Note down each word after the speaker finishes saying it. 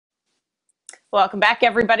Welcome back,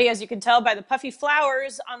 everybody. As you can tell by the puffy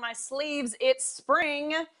flowers on my sleeves, it's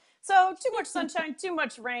spring. So too much sunshine, too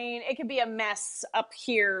much rain. It can be a mess up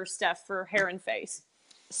here, Steph, for hair and face.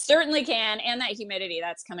 Certainly can, and that humidity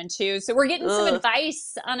that's coming too. So we're getting some Ugh.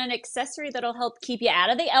 advice on an accessory that'll help keep you out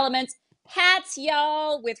of the elements. Hats,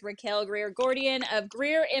 y'all, with Raquel Greer-Gordian of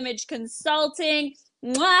Greer Image Consulting.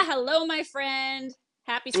 Mwah, hello, my friend.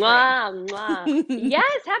 Happy spring. Mwah, mwah.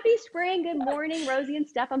 Yes, happy spring. Good morning, Rosie and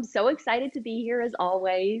Steph. I'm so excited to be here as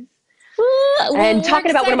always. Well, And we're talking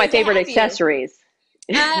about one of my excited to favorite have you. accessories.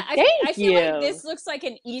 I Thank feel like you. this looks like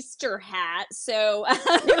an Easter hat. So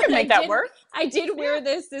You can make that work. I did Yeah. wear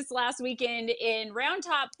this last weekend in Round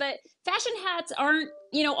Top, but fashion hats aren't,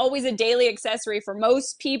 always a daily accessory for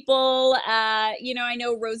most people. I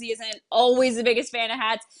know Rosie isn't always the biggest fan of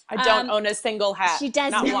hats. I don't own a single hat. She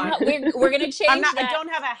does Not one. not. We're gonna change I that. don't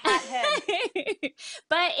have a hat head.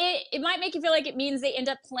 But it might make you feel like it means they end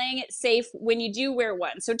up playing it safe when you do wear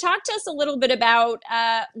one. So talk to us a little bit about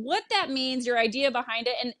what that means, your idea behind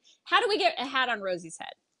it, and how do we get a hat on Rosie's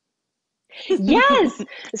head? Yes.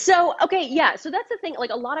 So, okay, yeah. So that's the thing.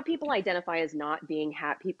 Like a lot of people identify as not being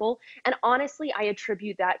hat people. And honestly, I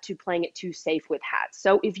attribute that to playing it too safe with hats.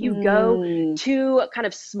 So if you go Mm. too kind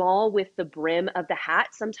of small with the brim of the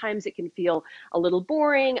hat, sometimes it can feel a little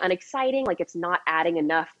boring, unexciting, like it's not adding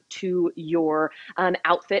enough to your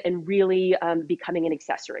outfit and really becoming an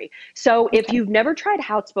accessory. So if Okay. you've never tried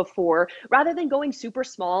hats before, rather than going super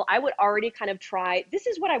small, I would already kind of try, this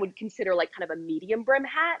is what I would consider like kind of a medium brim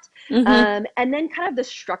hat. Mm-hmm. And then kind of the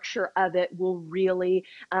structure of it will really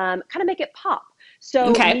kind of make it pop.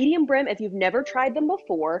 So Okay. medium brim, if you've never tried them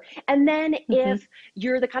before, and then Mm-hmm. if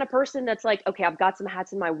you're the kind of person that's like, okay, I've got some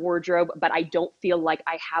hats in my wardrobe, but I don't feel like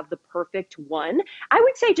I have the perfect one, I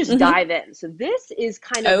would say just Mm-hmm. dive in. So this is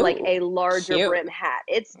kind of like Oh, a larger cute. brim hat.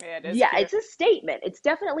 It's Yeah, it is yeah, cute. it's a statement. It's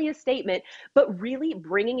definitely a statement, but really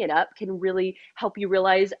bringing it up can really help you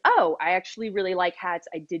realize, oh, I actually really like hats.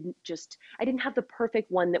 I didn't have the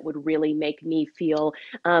perfect one that would really make me feel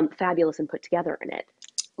fabulous and put together in it.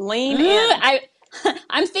 Lean in. I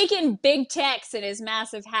I'm thinking big Tex and his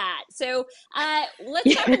massive hat. So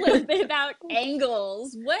let's talk a little bit about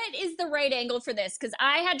angles. What is the right angle for this? Because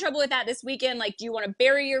I had trouble with that this weekend. Like, do you want to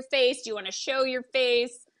bury your face? Do you want to show your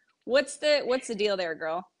face? What's the deal there,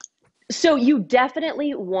 girl? So you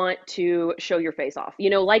definitely want to show your face off.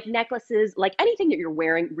 Like necklaces, like anything that you're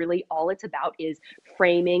wearing, really all it's about is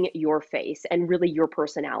framing your face and really your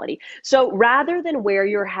personality. So rather than wear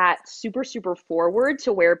your hat super, super forward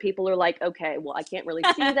to where people are like, okay, well, I can't really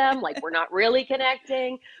see them, like we're not really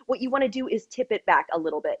connecting, what you want to do is tip it back a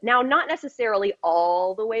little bit. Now, not necessarily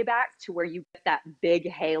all the way back to where you get that big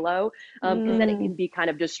halo, because then it Mm. can be kind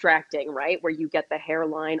of distracting, right? Where you get the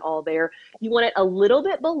hairline all there. You want it a little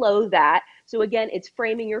bit below that. So again, it's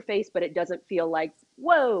framing your face, but it doesn't feel like,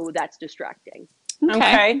 whoa, that's distracting. Okay.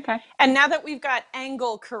 Okay. Okay. And now that we've got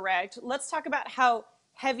angle correct, let's talk about how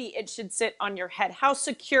heavy it should sit on your head. How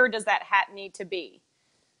secure does that hat need to be?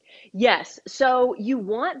 Yes. So you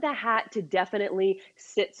want the hat to definitely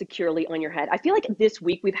sit securely on your head. I feel like this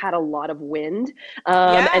week we've had a lot of wind.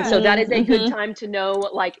 And so Yeah. that is a good Mm-hmm. time to know,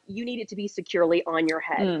 like, you need it to be securely on your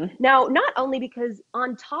head. Mm. Now, not only because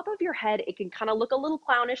on top of your head, it can kind of look a little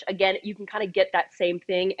clownish. Again, you can kind of get that same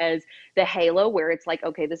thing as the halo where it's like,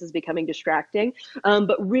 okay, this is becoming distracting.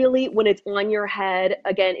 But really, when it's on your head,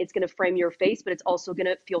 again, it's going to frame your face, but it's also going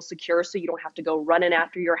to feel secure so you don't have to go running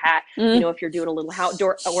after your hat. Mm. If you're doing a little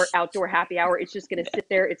outdoor happy hour, it's just going to sit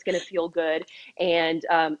there. It's going to feel good. And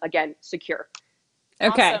again, secure.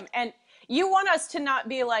 Okay. Awesome. And you want us to not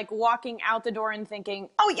be like walking out the door and thinking,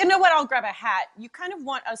 oh, you know what? I'll grab a hat. You kind of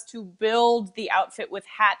want us to build the outfit with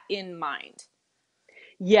hat in mind.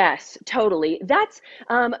 Yes, totally. That's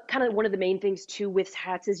kind of one of the main things too with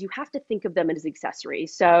hats is you have to think of them as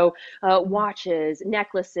accessories. So watches,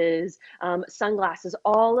 necklaces, sunglasses,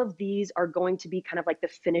 all of these are going to be kind of like the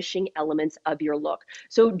finishing elements of your look.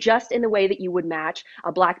 So just in the way that you would match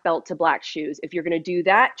a black belt to black shoes, if you're going to do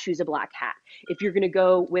that, choose a black hat. If you're going to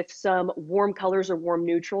go with some warm colors or warm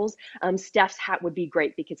neutrals, Steph's hat would be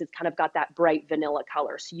great because it's kind of got that bright vanilla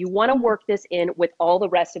color. So you want to work this in with all the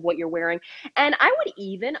rest of what you're wearing. And I would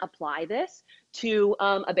even apply this to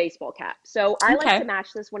a baseball cap. So I like Okay. to match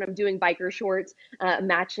this when I'm doing biker shorts,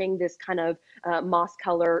 matching this kind of moss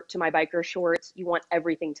color to my biker shorts. You want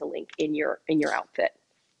everything to link in your outfit.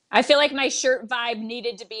 I feel like my shirt vibe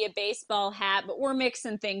needed to be a baseball hat, but we're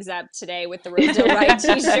mixing things up today with the Roselle Right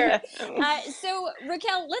t-shirt. So,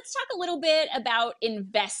 Raquel, let's talk a little bit about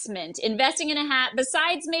investment. Investing in a hat,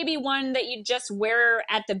 besides maybe one that you just wear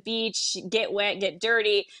at the beach, get wet, get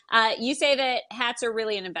dirty. You say that hats are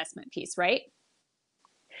really an investment piece, right?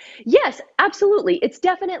 Yes, absolutely. It's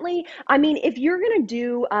definitely, I mean, if you're going to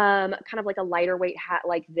do kind of like a lighter weight hat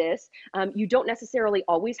like this, you don't necessarily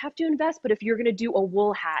always have to invest, but if you're going to do a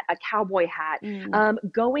wool hat, a cowboy hat,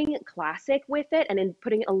 Mm. going classic with it and then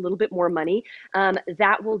putting a little bit more money,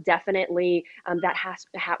 that will definitely,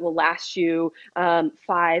 hat will last you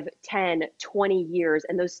 5, 10, 20 years,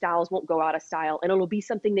 and those styles won't go out of style. And it'll be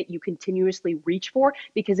something that you continuously reach for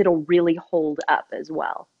because it'll really hold up as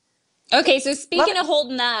well. Okay, so Love speaking it. of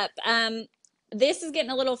holding up, this is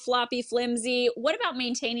getting a little floppy, flimsy. What about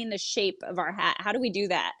maintaining the shape of our hat? How do we do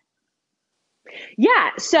that?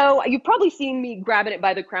 Yeah, so you've probably seen me grabbing it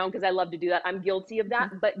by the crown because I love to do that. I'm guilty of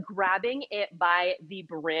that, but grabbing it by the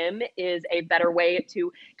brim is a better way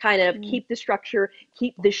to kind of Mm. keep the structure,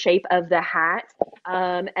 keep the shape of the hat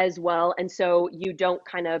as well, and so you don't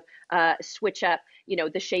kind of switch up. You know,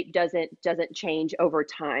 the shape doesn't change over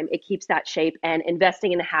time. It keeps that shape, and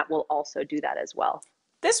investing in the hat will also do that as well.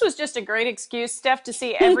 This was just a great excuse, Steph, to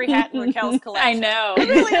see every hat in Raquel's I collection. I know.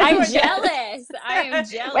 really I'm enjoyed that. jealous. I am Wait,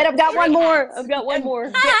 jealous. I've got Too one many more. hats. I've got one more.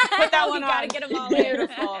 Put that one We got to on. get them all in.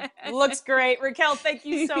 Beautiful. Looks great. Raquel, thank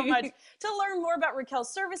you so much. To learn more about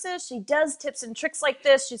Raquel's services, she does tips and tricks like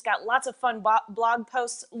this. She's got lots of fun blog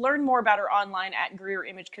posts. Learn more about her online at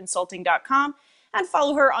greerimageconsulting.com and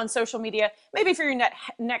follow her on social media, maybe for your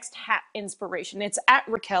next hat inspiration. It's at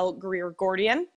Raquel Greer Gordian.